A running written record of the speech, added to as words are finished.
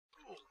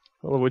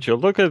Oh, would you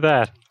look at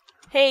that?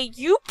 Hey,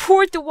 you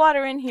poured the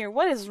water in here.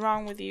 What is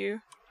wrong with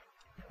you?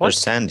 What? There's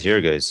sand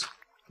here, guys.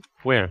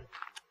 Where?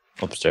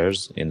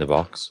 Upstairs, in the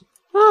box.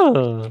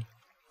 Oh.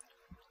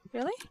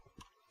 Really?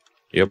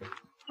 Yep.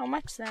 How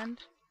much sand?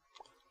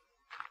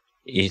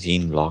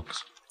 18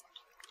 blocks.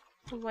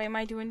 What am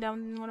I doing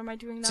down? What am I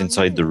doing down? It's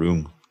inside the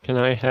room. Can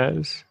I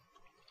has?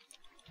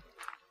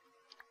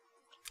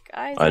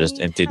 Guys, I just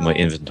need emptied my help.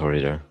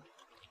 inventory there.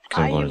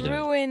 I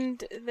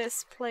ruined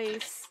this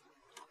place.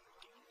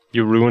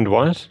 You ruined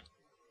what?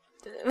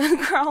 The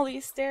Crowley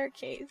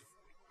staircase.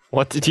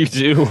 What did you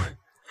do?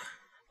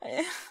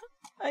 I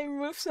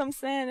removed some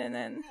sand and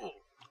then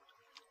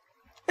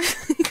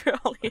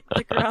Crowley hit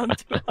the ground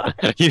too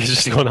hard. You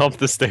just going up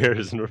the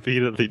stairs and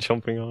repeatedly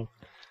jumping off.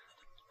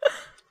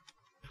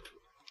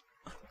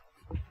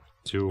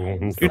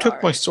 You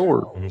took my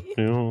sword.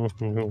 Oh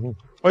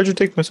Why'd you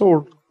take my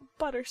sword?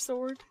 Butter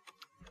sword.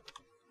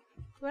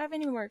 Do I have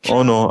any more?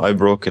 Oh no, I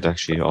broke it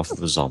actually off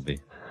of a zombie.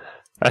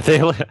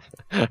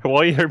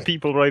 Why are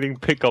people writing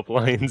pickup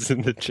lines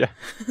in the chat?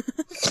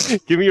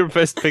 Give me your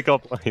best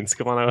pickup lines.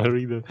 Come on, I'll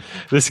read them.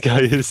 This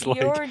guy is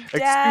like, your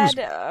dad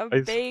a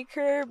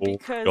baker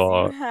because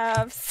God. you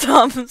have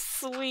some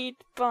sweet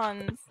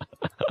buns.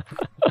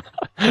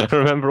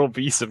 Remember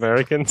obese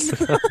Americans?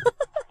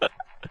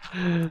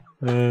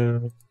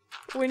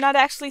 We're not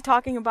actually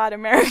talking about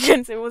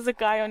Americans. It was a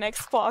guy on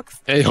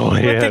Xbox Hey, oh,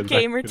 with yeah, the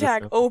gamer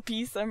tag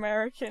obese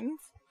Americans.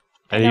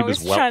 And he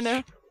was trying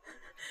to,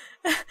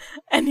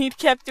 and he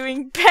kept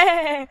doing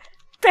bah,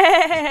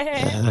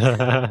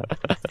 bah.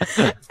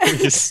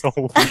 He's so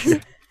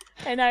weird.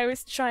 And I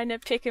was trying to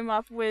pick him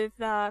up with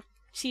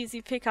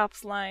cheesy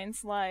pickups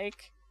lines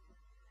like,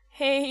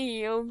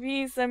 "Hey,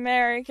 obese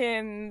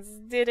Americans,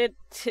 did it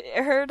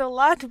hurt a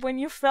lot when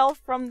you fell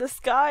from the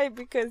sky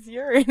because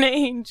you're an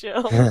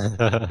angel?"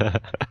 And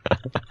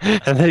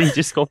then he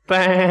just go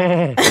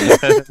bang.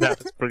 That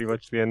was pretty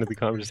much the end of the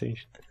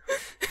conversation.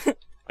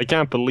 I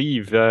can't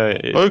believe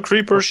Oh,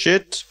 creeper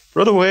shit!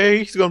 Run away!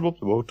 He's gonna blow up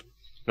the boat.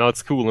 No,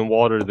 it's cool. In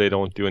water, they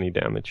don't do any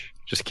damage.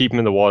 Just keep him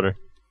in the water.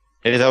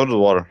 He's out of the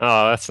water.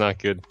 Oh, that's not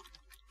good.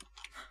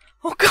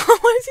 Oh god,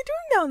 what is he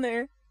doing down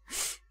there?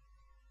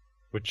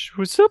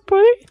 What's up,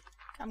 buddy?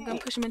 I'm gonna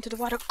push him into the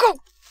water. Go!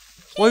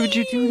 Why would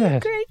you do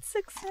that? Great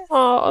success.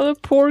 Oh, the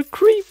poor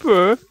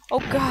creeper. Oh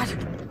god.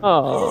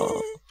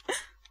 Oh.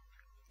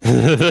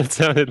 That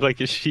sounded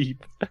like a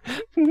sheep.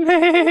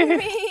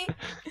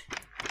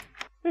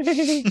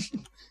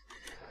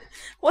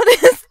 What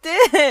is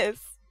this?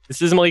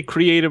 This is my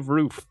creative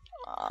roof.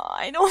 Oh,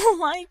 I don't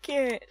like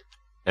it.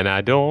 And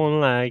I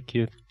don't like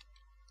it.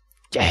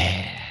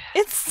 Yeah.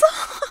 It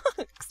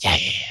sucks. Yeah.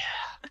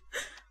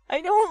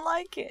 I don't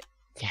like it.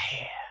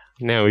 Yeah.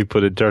 Now we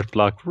put a dirt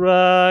block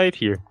right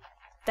here.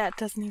 That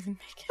doesn't even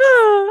make it.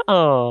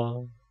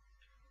 Oh.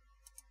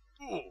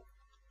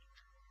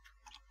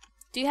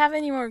 Do you have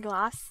any more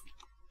glass?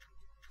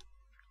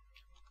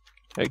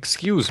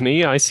 Excuse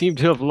me, I seem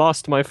to have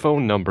lost my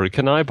phone number.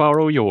 Can I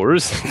borrow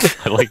yours?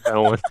 I like that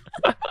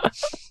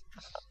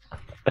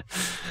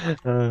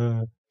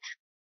one.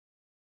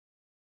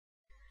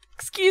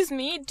 Excuse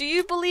me, do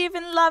you believe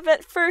in love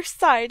at first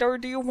sight, or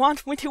do you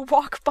want me to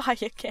walk by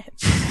again?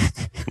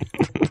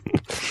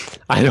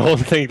 I don't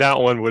think that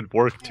one would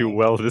work too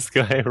well. This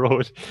guy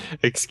wrote,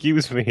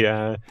 excuse me,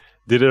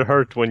 did it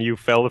hurt when you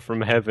fell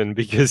from heaven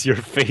because your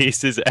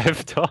face is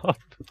effed up?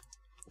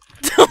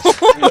 I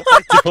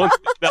don't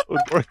think that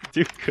would work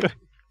too good.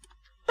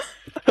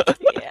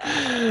 Yeah,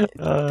 I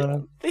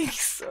don't think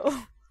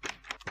so.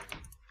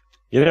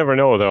 You never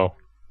know, though.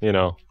 You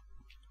know.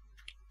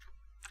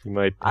 You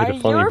might hit Are a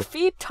funny... your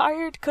feet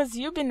tired because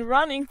you've been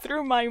running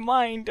through my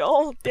mind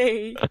all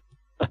day?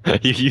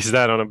 You use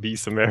that on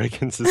obese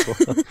Americans as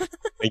well.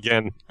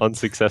 Again,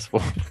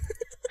 unsuccessful.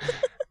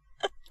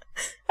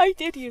 I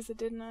did use it,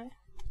 didn't I?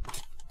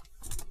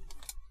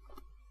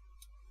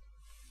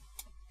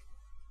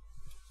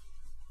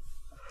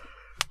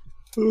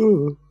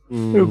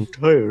 I'm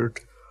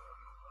tired.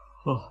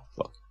 Oh,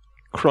 fuck.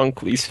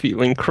 Crunkly's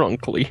feeling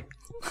crunkly.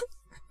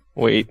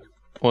 Wait,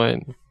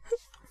 when?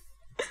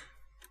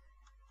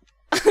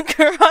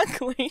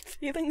 Crunkly,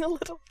 feeling a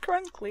little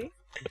crunkly.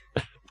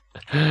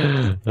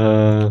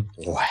 Wow.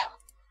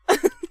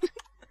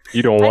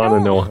 You don't want to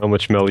know how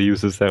much Mel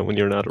uses that when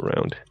you're not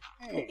around.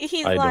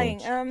 He's I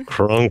lying.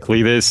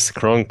 Crunkly this,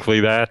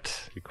 crunkly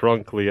that,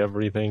 crunkly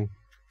everything.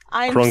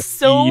 I'm Crunk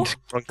so... eat,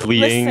 crunklying,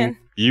 Listen.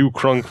 you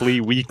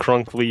crunkly, we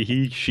crunkly,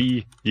 he,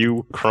 she,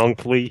 you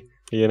crunkly,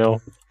 you know?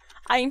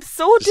 I'm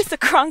so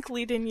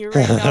discrunklied in you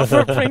right now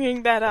for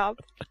bringing that up.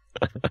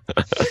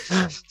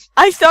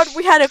 I thought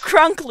we had a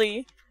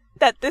crunkly,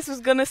 that this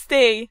was gonna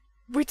stay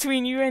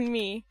between you and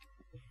me.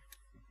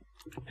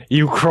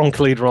 You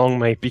crunklied wrong,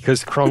 mate,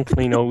 because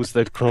Crunkly knows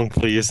that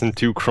Crunkly isn't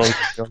too crunkly.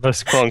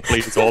 Unless Crunkly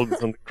is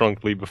always on the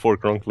Crunkly before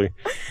Crunkly.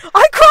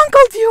 I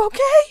crunkled you,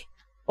 okay?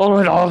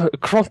 Alright,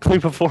 Crunkly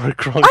before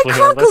Crunkly. I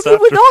crunkled you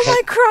with all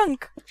my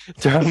crunk!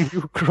 Damn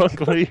you,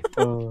 Crunkly.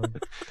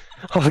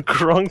 I'll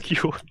crunk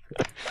you.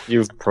 You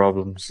have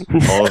problems.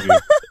 All of you.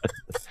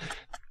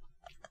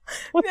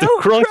 What No,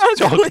 the crunch you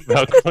Crowley. talking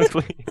about,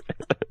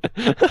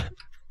 Crowley?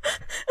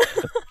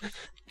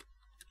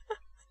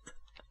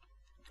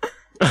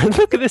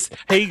 Look at this.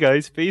 Hey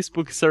guys,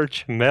 Facebook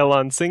search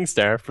Melon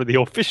SingStar for the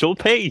official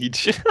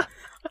page.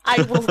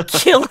 I will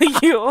kill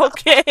you,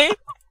 okay?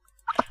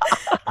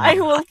 I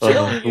will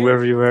kill you.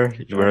 Whoever you are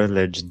a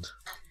legend.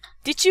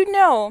 Did you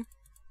know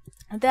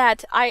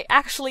that I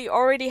actually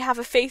already have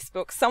a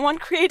Facebook? Someone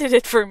created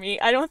it for me.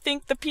 I don't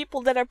think the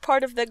people that are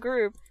part of the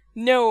group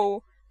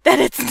know that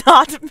it's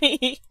not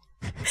me.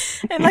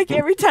 And like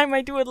every time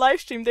I do a live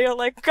stream, they're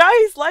like,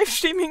 guys, live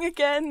streaming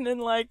again, and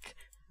like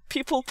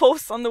people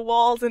post on the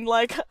walls and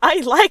like,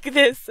 I like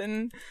this,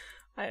 and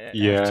I don't know,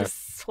 Yeah.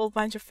 just a whole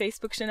bunch of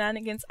Facebook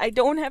shenanigans. I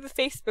don't have a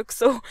Facebook,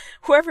 so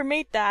whoever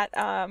made that,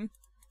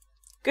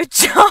 good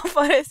job,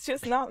 but it's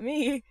just not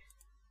me.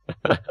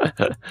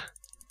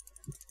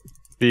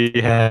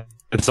 Yeah,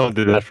 and someone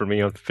did that for me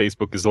on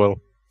Facebook as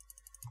well.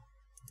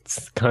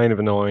 It's kind of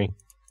annoying.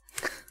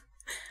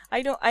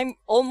 I'm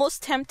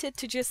almost tempted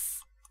to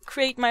just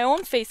create my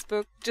own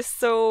Facebook just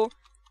so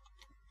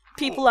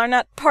people are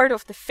not part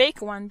of the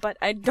fake one, but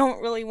I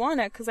don't really want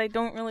to because I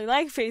don't really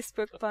like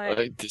Facebook, but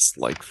I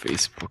dislike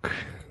Facebook.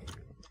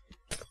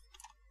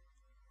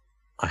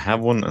 I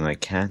have one and I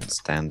can't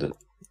stand it.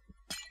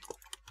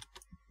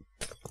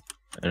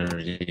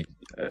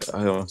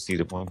 I don't see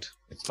the point.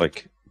 It's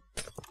like,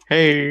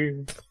 hey,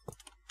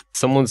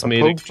 Someone's I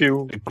made poked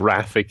you. a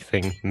graphic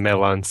thing,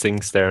 Melon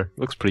SingStar.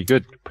 Looks pretty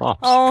good. Props.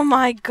 oh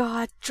my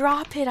god,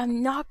 drop it.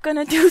 I'm not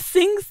gonna do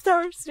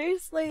SingStar,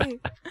 seriously.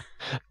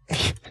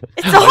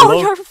 It's I all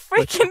love- your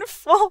freaking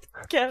fault,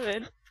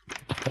 Kevin.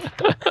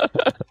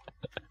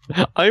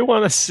 I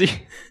want to see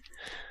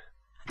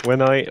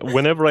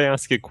whenever I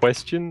ask a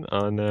question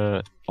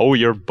on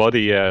your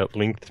buddy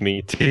linked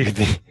me to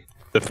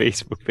the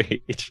Facebook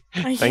page.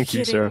 Are Thank you,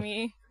 kidding sir.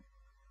 me?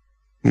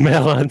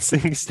 Melon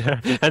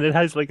SingStar, and it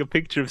has like a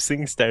picture of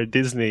SingStar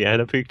Disney and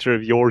a picture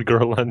of your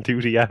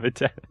GirlonDuty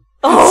avatar.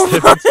 Oh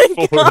my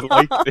 74 god.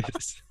 like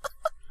this.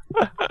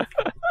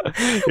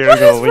 Here What we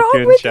go, is link wrong you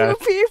in with chat. you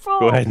people?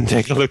 Go ahead and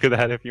take a look at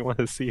that if you want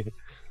to see it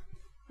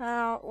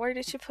Where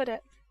did you put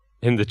it?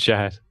 in the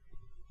chat.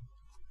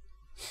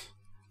 Let's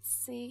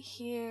see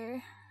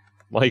here.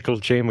 Michael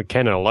J.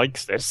 McKenna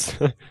likes this.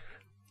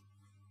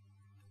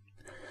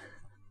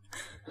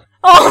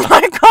 Oh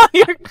my god,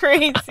 you're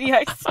crazy,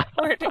 I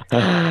swear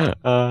to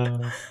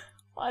God.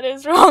 What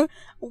is wrong?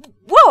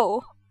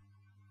 Whoa!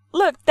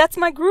 Look, that's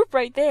my group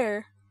right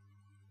there.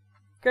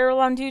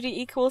 GirlonDuty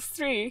equals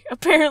 3.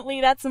 Apparently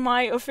that's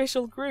my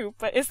official group,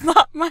 but it's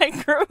not my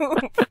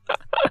group.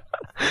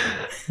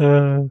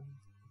 Hell.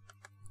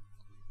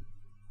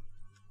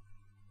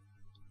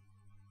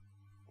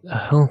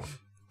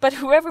 But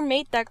whoever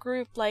made that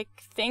group, like,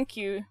 thank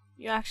you.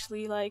 You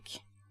actually, like...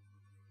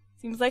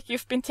 Seems like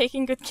you've been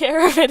taking good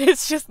care of it.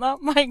 It's just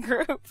not my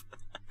group.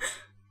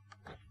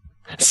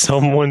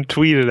 Someone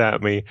tweeted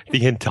at me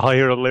the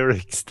entire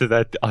lyrics to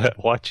that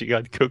What You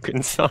Got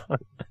Cooking song.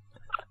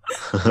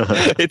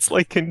 It's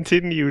like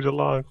continued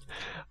along.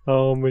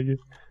 Oh my god.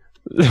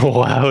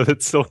 Wow,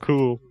 that's so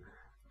cool.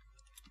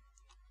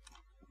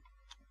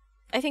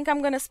 I think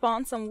I'm gonna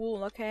spawn some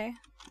wool, okay?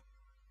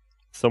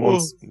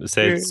 Someone Oh,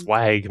 said yeah.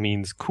 swag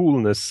means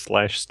coolness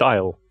 /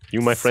 style.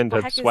 You, my friend,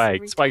 have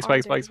Swag is a swag.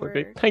 Swag. retarded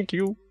Okay, word. thank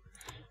you.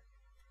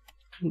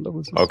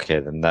 Okay,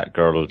 then that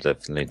girl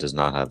definitely does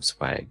not have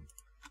swag.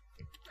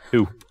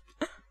 Who?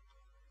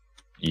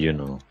 You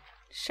know,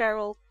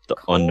 Cheryl the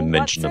Cole,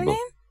 unmentionable. What's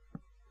her name?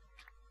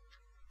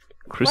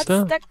 Krista?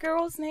 What's that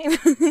girl's name?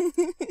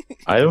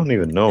 I don't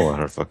even know what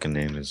her fucking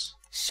name is.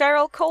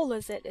 Cheryl Cole,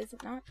 is it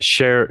not?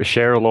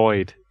 Cheryl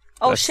Lloyd.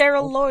 Oh, That's-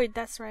 Cheryl Lloyd,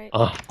 that's right.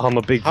 I'm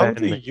a big How fan.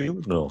 do mate.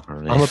 you know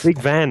her name? I'm a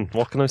big fan.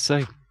 What can I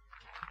say?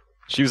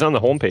 She was on the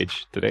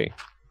homepage today.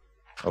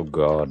 Oh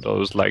god. So I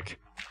was like,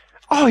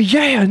 oh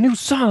yeah, a new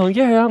song.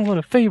 Yeah, I'm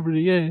gonna favorite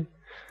it.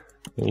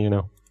 Yeah. You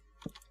know.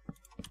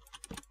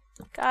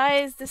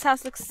 Guys, this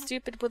house looks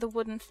stupid with a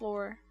wooden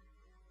floor.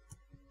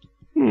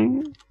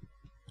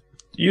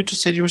 You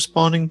just said you were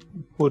spawning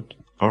wood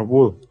or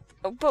wool.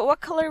 Oh, but what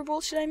color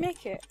wool should I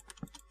make it?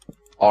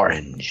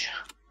 Orange.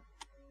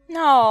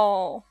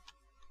 No.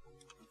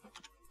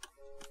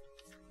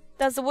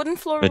 Does the wooden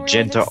floor really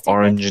Magenta, look stupid?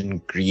 orange,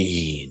 and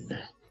green.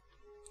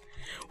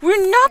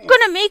 We're not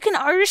gonna make an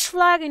Irish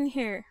flag in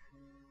here.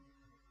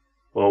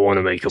 Well, I want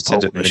to make a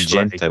Instead of Polish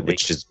magenta, flag.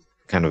 which is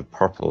kind of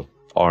purple,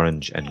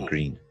 orange, and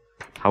green.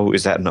 How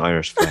is that an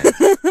Irish flag?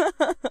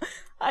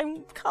 I'm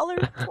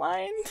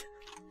colorblind.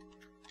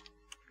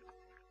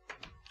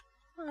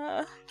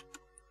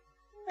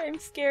 I'm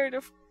scared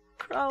of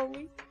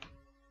Crowley.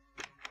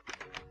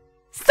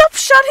 Stop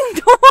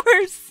shutting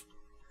doors!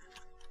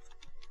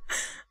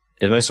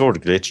 Is my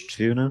sword glitched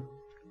to you now?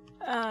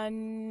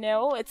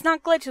 No, it's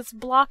not glitch, it's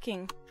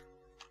blocking.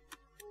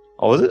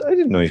 Oh, is it? I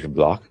didn't know you could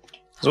block.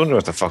 I was wondering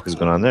what the fuck is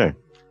going on there.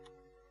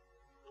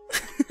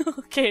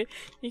 Okay,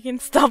 you can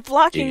stop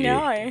blocking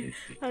now.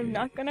 I'm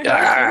not gonna hurt you.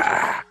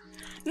 Ah!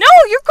 No,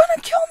 you're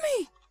gonna kill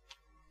me!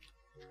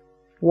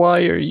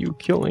 Why are you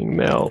killing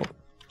Mel?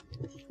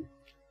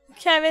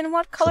 Kevin,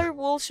 what color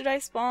wool should I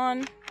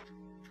spawn?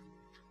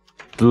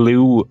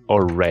 Blue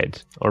or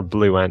red. Or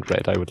blue and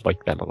red. I would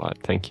like that a lot.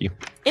 Thank you.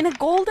 In a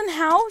golden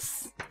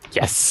house?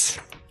 Yes!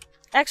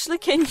 Actually,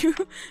 can you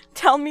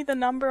tell me the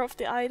number of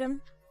the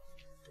item?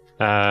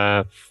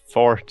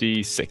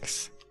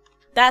 46.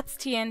 That's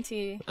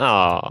TNT.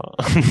 Ah.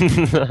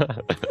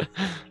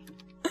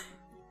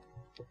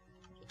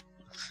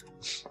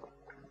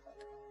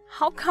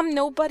 How come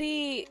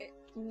nobody...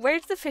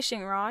 Where's the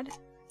fishing rod?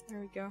 There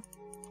we go.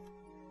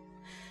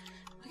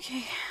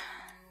 Okay.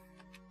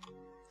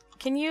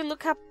 Can you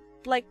look up,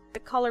 like, the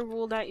color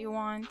wool that you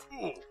want?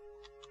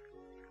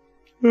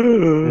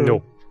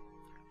 No.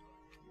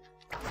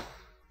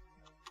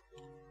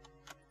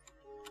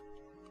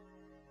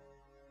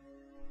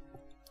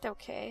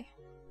 Okay.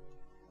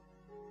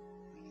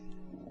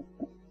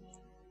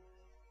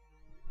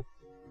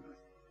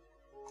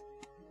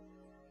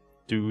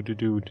 Do do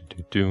do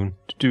do do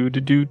do do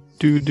do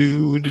do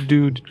do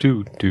do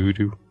do do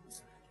do.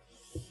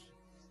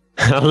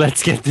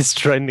 Let's get this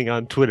trending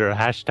on Twitter.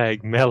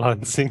 Hashtag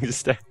Melon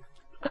Singstar.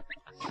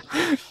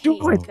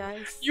 Do it,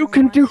 guys. you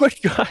can do it,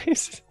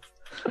 guys.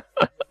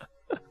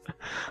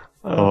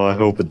 Oh, I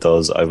hope it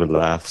does. I would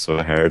laugh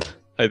so hard.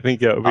 I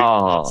think it would be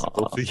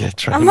possible to get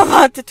I'm trending.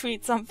 about to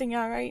tweet something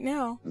out right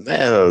now.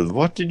 Mel,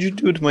 what did you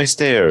do to my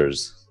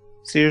stairs?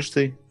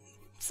 Seriously?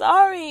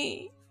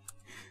 Sorry.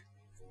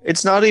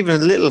 It's not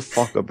even a little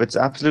fuck up. It's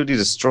absolutely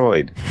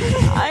destroyed.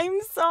 I'm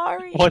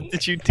sorry. What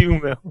did you do,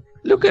 Mel?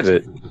 Look at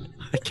it.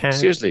 I can't.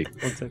 Seriously.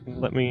 1 second,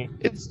 let me.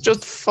 It's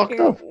just fucked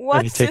Here, up.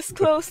 watch take- this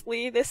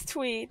closely, this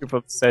tweet. You're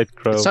upset,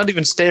 Crow. It's not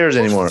even stairs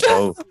anymore.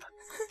 Oh.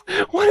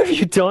 What have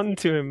you done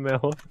to him,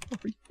 Mel?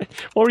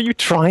 What were you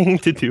trying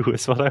to do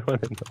is what I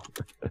want to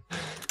know.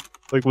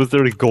 Like, was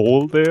there a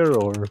goal there,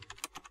 or...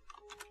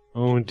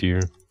 Oh dear.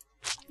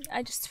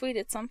 I just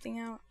tweeted something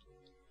out.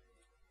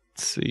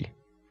 Let's see.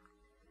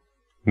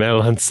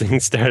 Mel on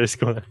SingStar is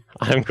gonna...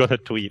 I'm gonna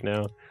tweet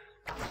now.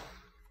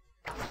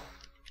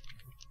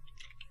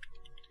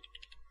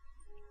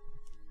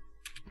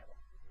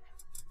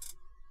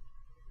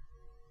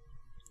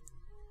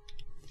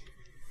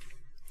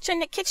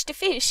 Trying to catch the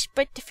fish,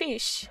 but the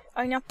fish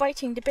are not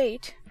biting the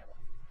bait.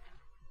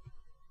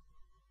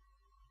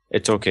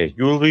 It's okay.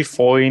 You'll be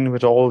fine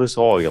with all this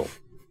oil.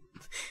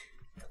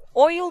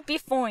 Oil be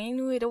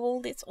fine with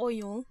all this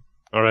oil.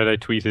 Alright, I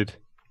tweeted.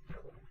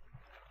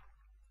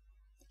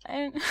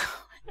 I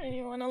don't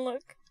even want to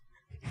look.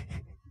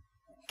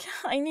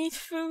 I need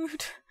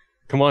food.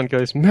 Come on,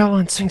 guys. Mel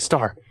on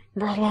SingStar.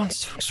 Mel on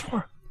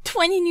SingStar.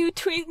 20 new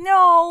tweets.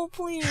 No,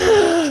 please.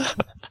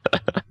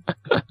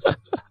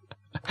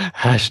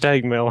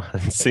 Hashtag Mel on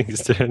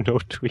SingStar. No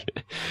tweet.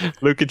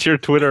 Look at your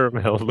Twitter,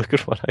 Mel. Look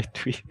at what I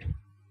tweet.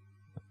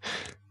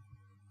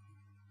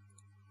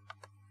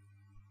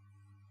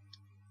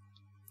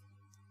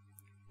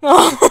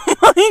 Oh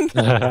my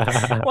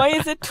god. Why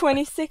is it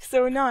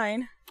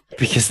 2609?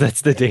 Because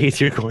that's the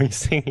date you're going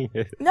singing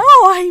it. No,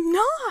 I'm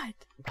not.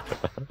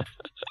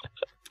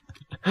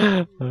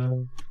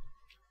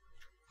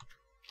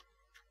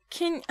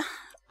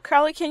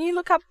 Crowley, can you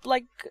look up,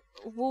 like,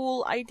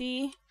 wool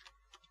ID?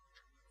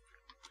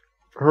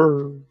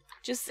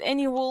 Just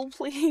any wool,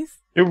 please.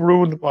 You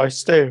ruined my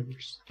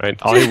stairs. Right,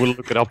 I will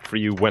look it up for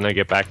you when I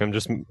get back. I'm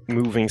just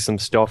moving some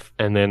stuff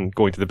and then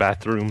going to the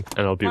bathroom,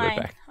 and I'll be right Fine.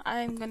 back.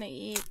 I'm gonna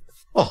eat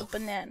Oh. a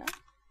banana.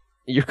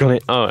 You're gonna...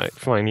 Alright,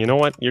 fine. You know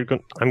what?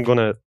 I'm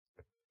gonna...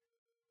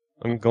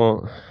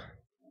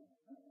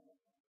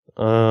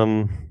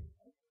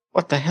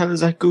 What the hell is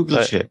that Google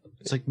Uh, shit?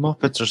 It's like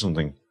Muppets or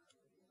something.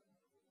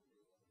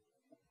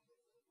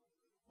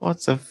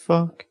 What the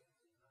fuck?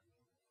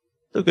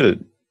 Look at it.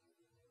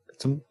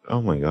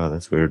 Oh my god,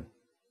 that's weird.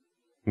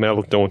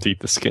 Mel, don't eat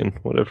the skin,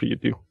 whatever you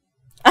do.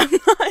 I'm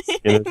not You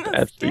eating know, the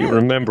after you skin.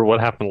 remember what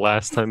happened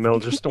last time, Mel,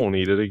 just don't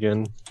eat it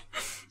again.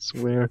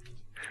 Swear.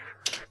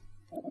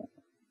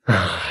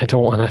 I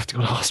don't want to have to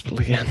go to hospital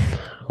again.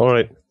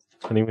 Alright.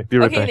 Anyway, be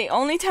right Okay, back. the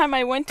only time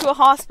I went to a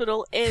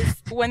hospital is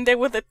when there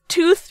was a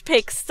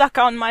toothpick stuck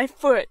on my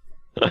foot.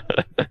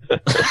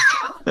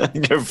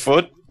 Your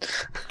foot?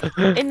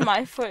 In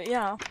my foot,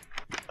 yeah.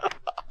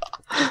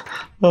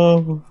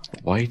 Oh.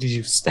 Why did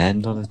you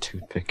stand on a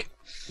toothpick?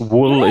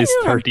 Wool Why is do you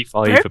on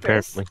 35 purpose?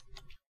 apparently.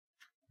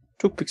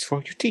 Toothpicks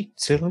for your teeth,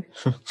 silly.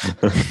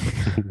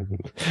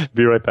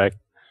 Be right back.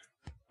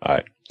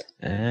 Alright.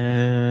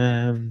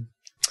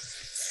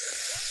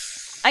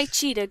 I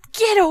cheated.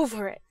 Get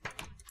over it.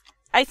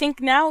 I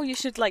think now you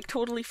should, like,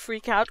 totally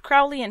freak out,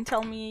 Crowley, and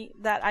tell me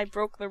that I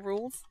broke the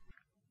rules.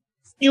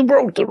 You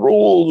broke the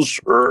rules.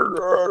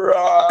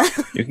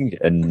 You can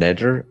get a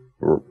nether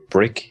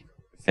brick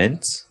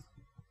fence.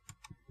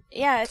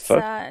 Yeah, it's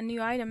Fuck. a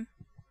new item.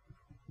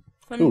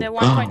 From Ooh. the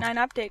 1.9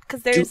 update,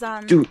 because there's,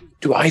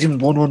 Do item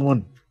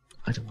 111.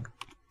 Item 1.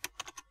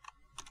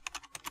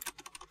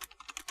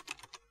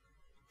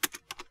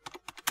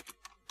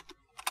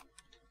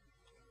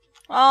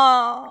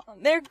 Oh,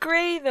 they're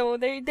grey though.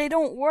 They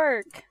don't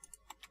work.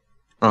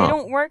 They Oh,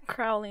 don't work,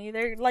 Crowley.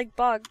 They're like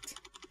bugged.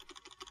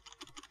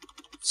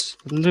 it's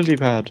lily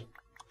pad.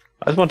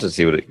 I just wanted to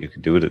see what you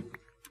could do with it.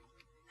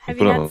 Have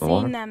put you it on not the seen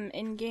water? them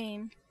in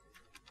game?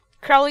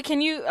 Crowley,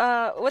 can you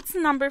what's the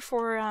number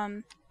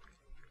for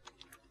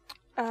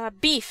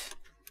beef?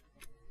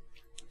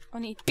 I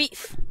need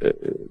beef.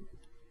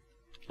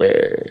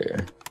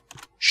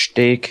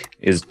 Steak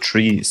is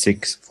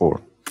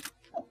 364.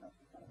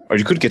 Or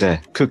you could get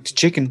a cooked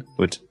chicken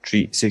with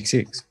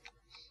 366.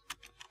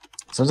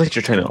 Sounds like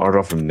you're trying to order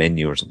off a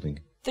menu or something.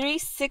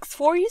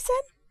 364 you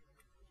said?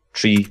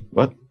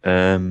 What?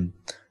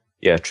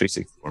 Yeah,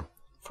 364.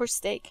 For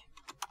steak.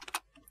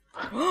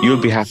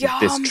 You'll be happy with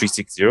this. Yum.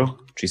 360?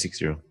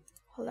 360.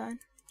 Hold on.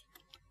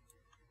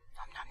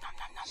 Nom nom nom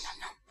nom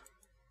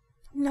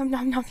nom nom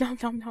nom nom nom nom nom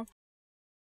nom nom.